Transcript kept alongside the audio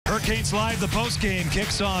Hurricanes Live, the postgame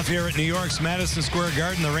kicks off here at New York's Madison Square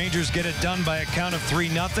Garden. The Rangers get it done by a count of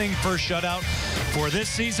 3-0. First shutout for this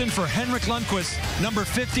season for Henrik Lundqvist, number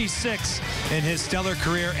 56 in his stellar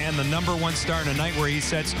career and the #1 star in a night where he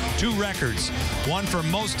sets 2 records. One for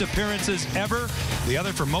most appearances ever, the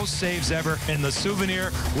other for most saves ever, and the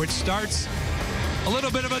souvenir, which starts a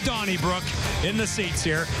little bit of a Donnybrook in the seats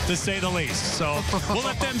here, to say the least. So we'll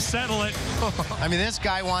let them settle it. I mean, this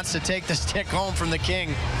guy wants to take the stick home from the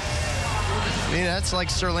king. I mean, that's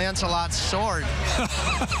like Sir Lancelot's sword.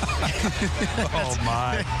 Oh,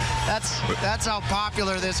 my. That's how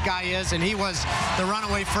popular this guy is, and he was the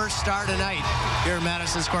runaway first star tonight here at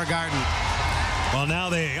Madison Square Garden. Well, now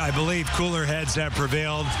I believe, cooler heads have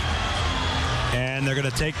prevailed. And they're going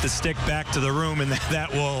to take the stick back to the room, and that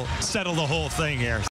will settle the whole thing here.